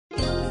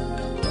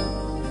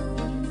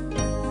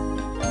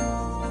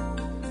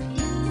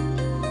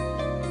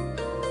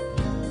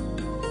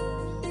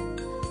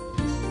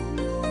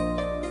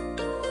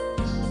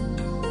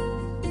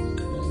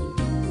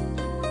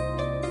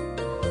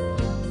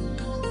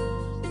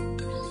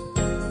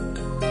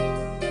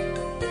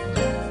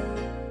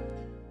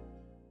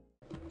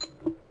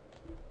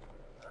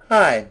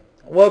Hi,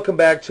 welcome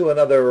back to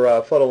another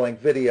PhotoLink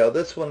video.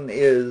 This one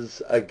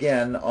is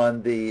again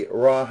on the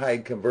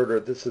RAWHIDE converter.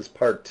 This is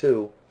part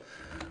 2.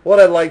 What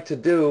I'd like to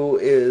do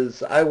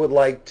is I would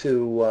like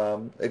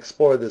to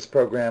explore this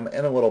program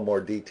in a little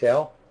more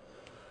detail.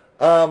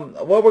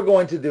 What we're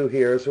going to do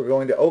here is we're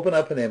going to open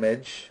up an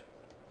image.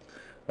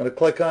 I'm going to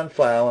click on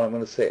File and I'm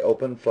going to say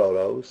Open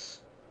Photos.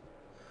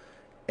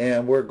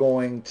 And we're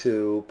going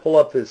to pull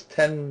up this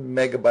 10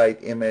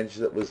 megabyte image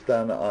that was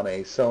done on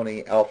a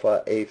Sony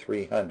Alpha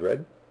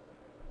A300,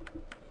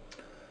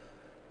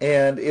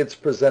 and it's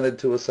presented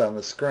to us on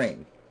the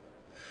screen.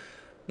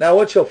 Now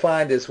what you'll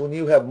find is when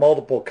you have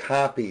multiple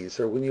copies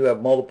or when you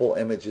have multiple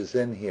images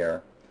in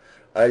here,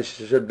 I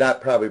should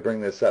not probably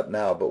bring this up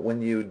now, but when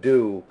you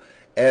do,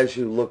 as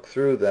you look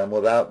through them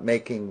without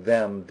making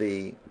them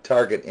the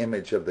target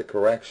image of the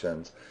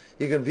corrections,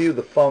 you can view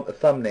the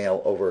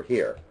thumbnail over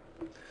here.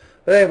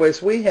 But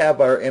anyways, we have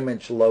our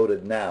image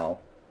loaded now.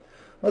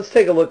 Let's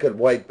take a look at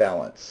white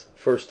balance,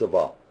 first of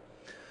all.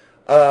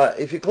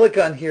 If you click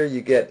on here,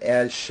 you get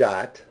As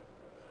Shot.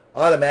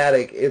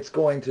 Automatic, it's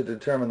going to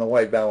determine the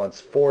white balance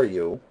for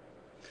you,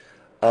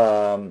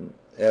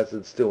 as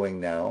it's doing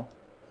now.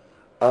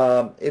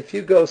 If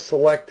you go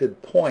Selected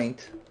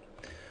Point,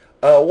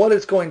 what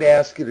it's going to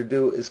ask you to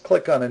do is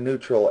click on a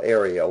neutral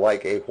area,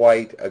 like a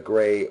white, a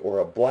gray, or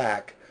a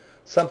black,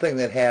 something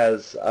that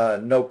has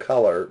no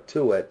color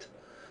to it,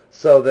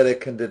 so that it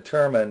can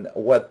determine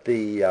what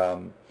the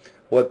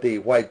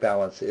white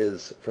balance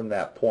is from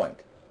that point.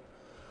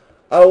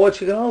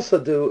 What you can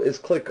also do is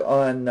click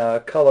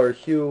on color,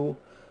 hue,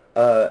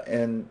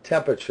 and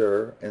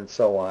temperature, and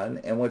so on.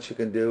 And what you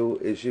can do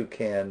is you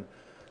can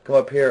come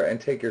up here and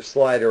take your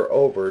slider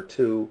over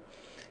to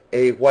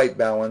a white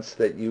balance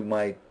that you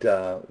might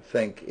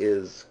think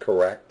is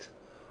correct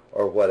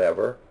or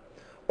whatever.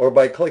 Or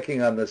by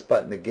clicking on this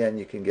button again,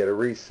 you can get a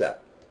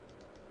reset.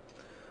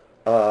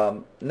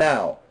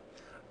 Now,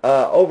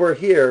 over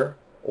here,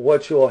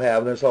 what you will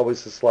have, there's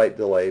always a slight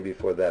delay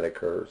before that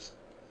occurs.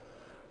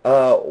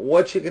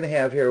 What you can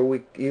have here,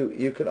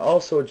 you can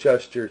also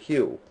adjust your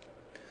hue.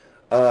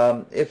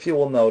 If you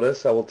will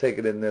notice, I will take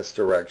it in this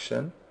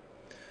direction,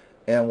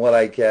 and what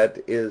I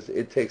get is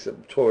it takes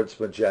it towards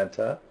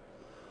magenta,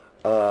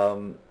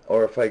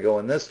 or if I go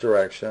in this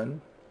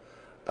direction,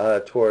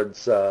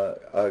 towards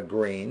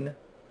green.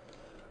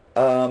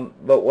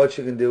 But what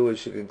you can do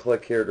is you can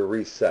click here to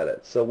reset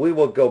it. So we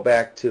will go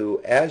back to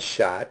As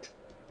Shot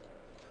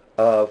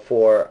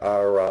for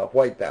our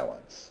white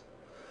balance.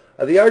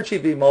 The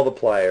RGB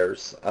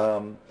multipliers,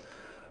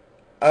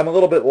 I'm a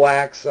little bit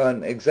lax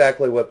on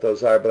exactly what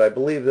those are, but I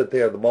believe that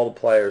they are the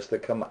multipliers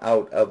that come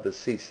out of the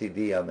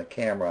CCD on the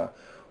camera.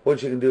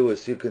 What you can do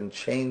is you can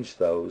change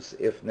those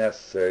if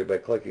necessary by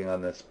clicking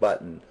on this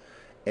button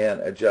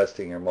and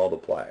adjusting your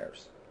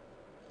multipliers.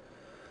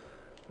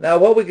 Now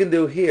what we can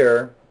do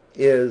here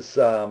is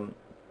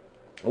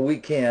we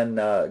can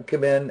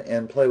come in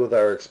and play with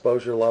our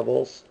exposure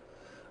levels.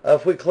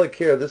 If we click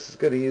here, this is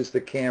going to use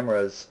the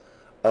camera's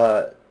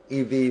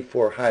EV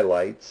for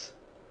highlights.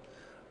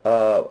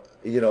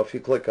 If you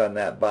click on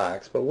that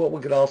box. But what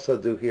we can also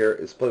do here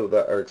is play with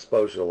our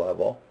exposure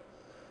level.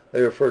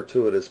 They refer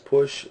to it as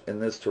push in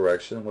this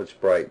direction, which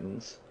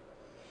brightens,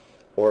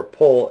 or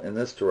pull in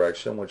this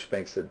direction, which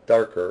makes it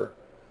darker,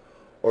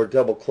 or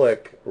double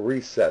click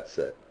resets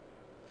it.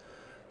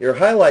 Your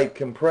highlight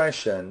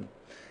compression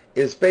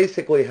is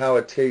basically how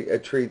it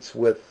treats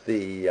with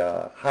the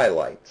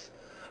highlights,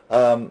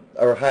 or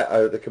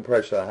the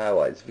compression of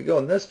highlights. If you go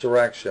in this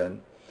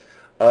direction,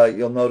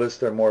 you'll notice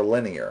they're more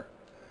linear.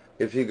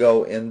 If you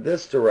go in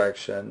this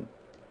direction,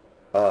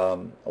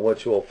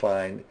 what you will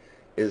find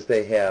is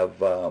they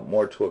have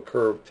more to a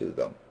curve to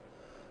them.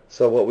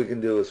 So what we can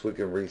do is we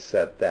can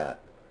reset that.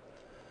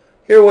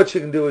 Here what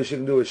you can do is you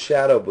can do a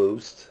shadow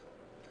boost.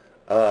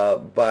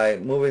 By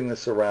moving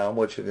this around,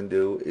 what you can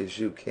do is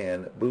you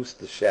can boost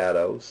the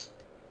shadows.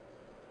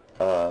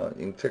 You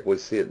can typically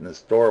see it in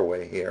this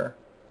doorway here.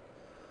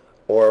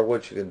 Or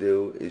what you can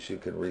do is you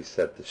can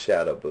reset the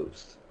shadow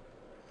boost.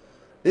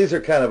 These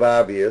are kind of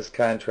obvious,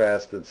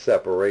 contrast and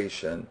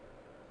separation.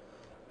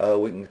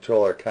 We can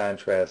control our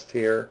contrast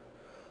here.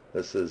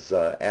 This is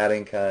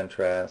adding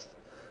contrast.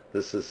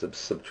 This is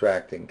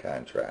subtracting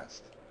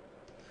contrast.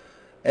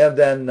 And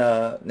then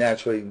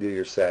naturally you can do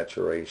your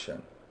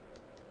saturation.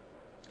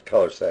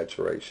 Color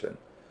saturation.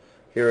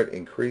 Here it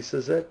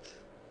increases it.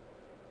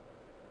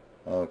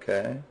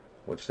 Okay,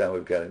 which now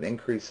we've got an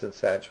increase in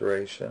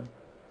saturation.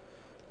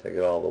 Take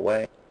it all the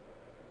way.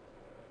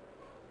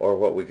 Or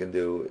what we can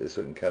do is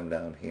we can come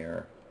down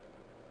here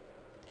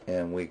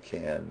and we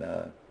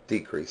can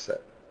decrease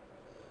it.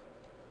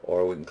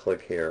 Or we can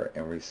click here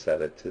and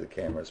reset it to the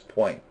camera's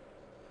point.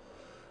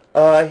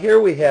 Here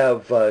we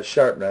have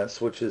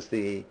sharpness, which is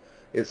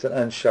it's an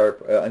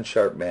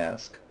unsharp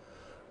mask.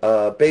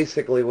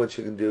 Basically what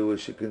you can do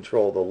is you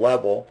control the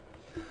level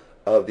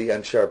of the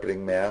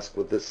unsharpening mask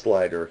with this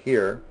slider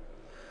here,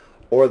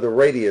 or the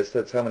radius,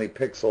 that's how many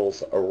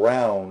pixels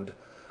around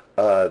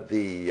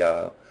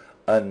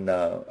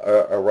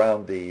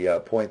around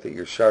the point that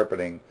you're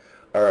sharpening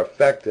are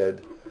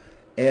affected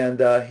And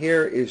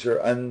here is your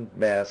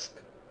unmask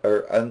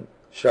or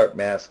unsharp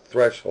mask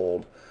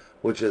threshold,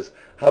 which is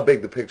how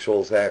big the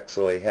pixels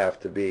actually have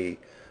to be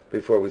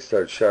before we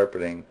start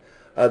sharpening.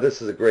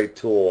 This is a great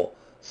tool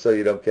so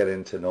you don't get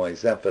into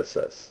noise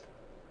emphasis.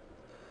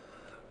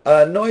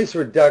 Noise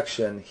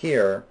reduction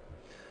here,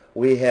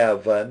 we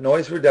have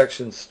noise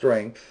reduction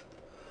strength,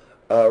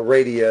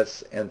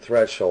 radius, and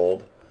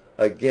threshold.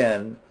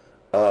 Again,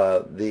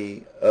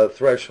 the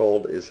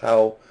threshold is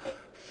how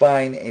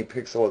fine a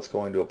pixel it's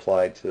going to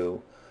apply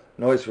to.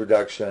 Noise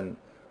reduction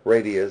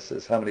radius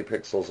is how many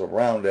pixels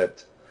around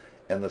it,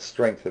 and the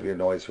strength of your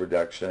noise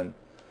reduction.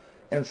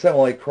 And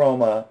similarly,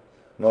 chroma,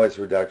 noise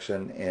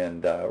reduction,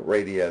 and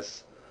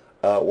radius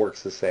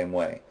works the same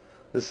way.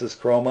 This is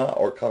chroma,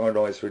 or color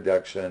noise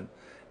reduction,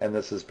 and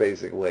this is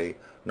basically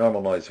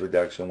normal noise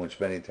reduction, which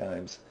many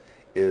times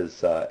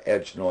is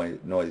edge noise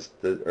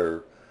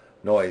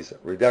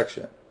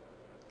reduction.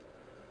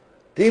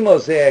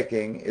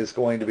 Demosaicing is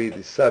going to be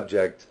the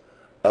subject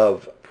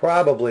of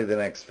probably the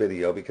next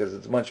video because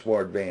it's much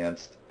more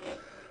advanced.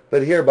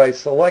 But here, by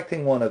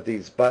selecting one of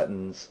these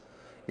buttons,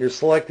 you're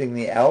selecting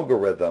the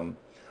algorithm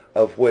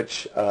of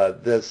which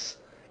this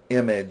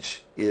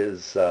image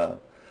is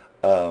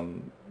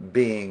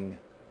being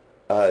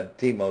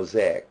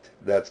demosaicked.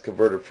 That's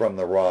converted from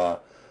the raw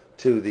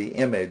to the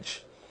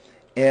image.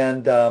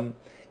 And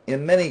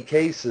in many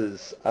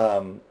cases,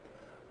 in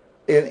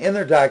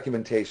their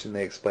documentation,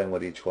 they explain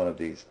what each one of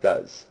these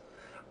does.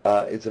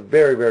 It's a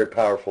very, very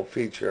powerful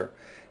feature,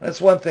 and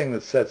it's one thing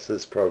that sets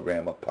this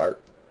program apart.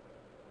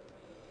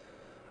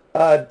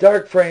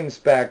 Dark Frames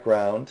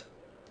background.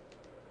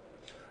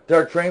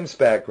 Dark Frames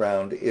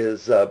background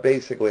is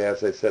basically,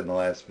 as I said in the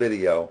last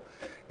video,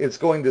 it's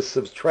going to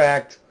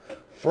subtract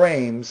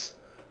frames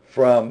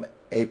from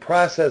a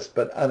processed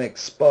but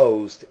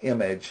unexposed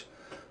image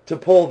to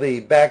pull the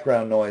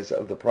background noise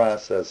of the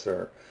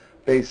processor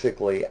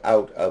basically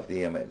out of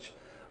the image.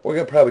 We're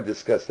going to probably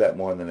discuss that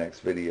more in the next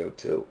video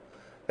too,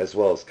 as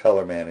well as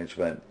color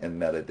management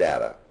and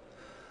metadata.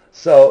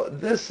 So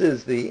this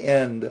is the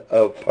end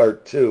of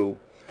part 2.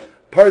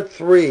 Part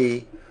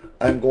 3,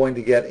 I'm going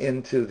to get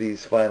into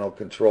these final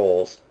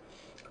controls,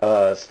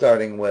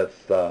 starting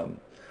with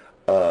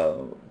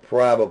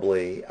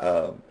probably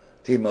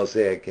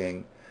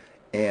demosaicing,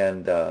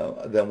 and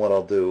then what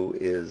I'll do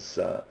is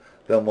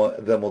then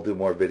we'll do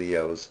more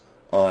videos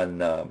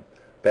on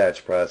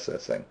batch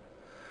processing.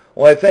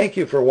 Well, I thank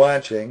you for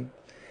watching,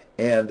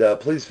 and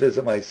please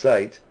visit my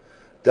site,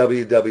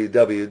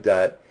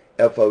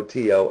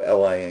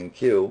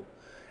 www.fotolinq,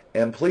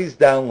 and please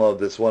download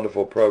this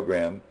wonderful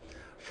program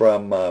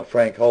from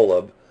Frank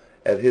Holub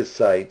at his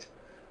site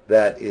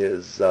that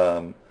is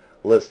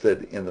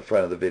listed in the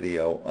front of the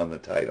video on the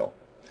title.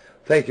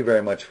 Thank you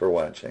very much for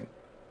watching.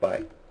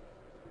 Bye.